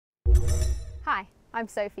Hi, I'm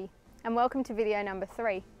Sophie and welcome to video number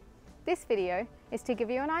 3. This video is to give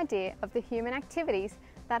you an idea of the human activities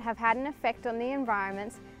that have had an effect on the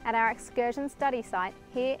environments at our excursion study site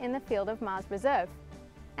here in the Field of Mars Reserve.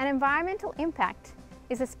 An environmental impact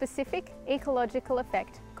is a specific ecological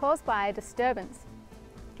effect caused by a disturbance,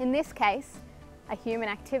 in this case, a human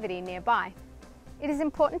activity nearby. It is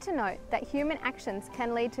important to note that human actions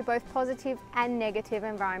can lead to both positive and negative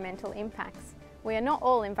environmental impacts. We are not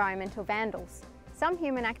all environmental vandals. Some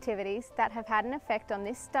human activities that have had an effect on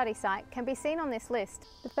this study site can be seen on this list.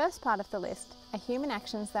 The first part of the list are human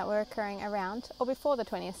actions that were occurring around or before the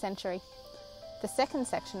 20th century. The second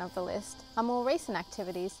section of the list are more recent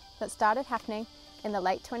activities that started happening in the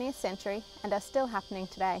late 20th century and are still happening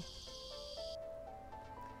today.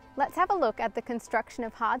 Let's have a look at the construction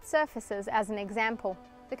of hard surfaces as an example.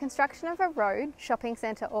 The construction of a road, shopping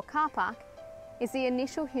centre or car park is the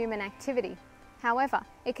initial human activity. However,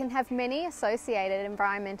 it can have many associated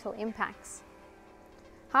environmental impacts.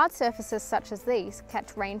 Hard surfaces such as these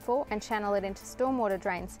catch rainfall and channel it into stormwater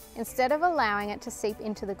drains instead of allowing it to seep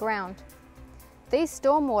into the ground. These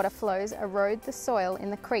stormwater flows erode the soil in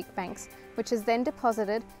the creek banks, which is then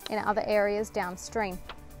deposited in other areas downstream.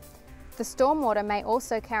 The stormwater may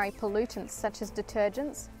also carry pollutants such as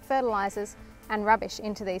detergents, fertilisers and rubbish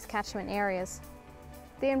into these catchment areas.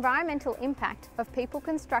 The environmental impact of people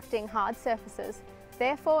constructing hard surfaces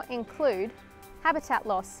therefore include habitat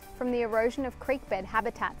loss from the erosion of creek bed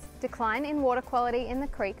habitats, decline in water quality in the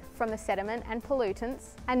creek from the sediment and pollutants,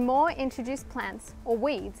 and more introduced plants or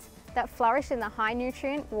weeds that flourish in the high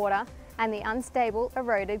nutrient water and the unstable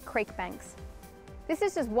eroded creek banks. This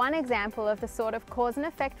is just one example of the sort of cause and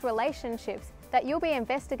effect relationships that you'll be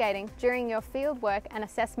investigating during your fieldwork and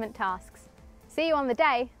assessment tasks. See you on the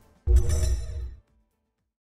day!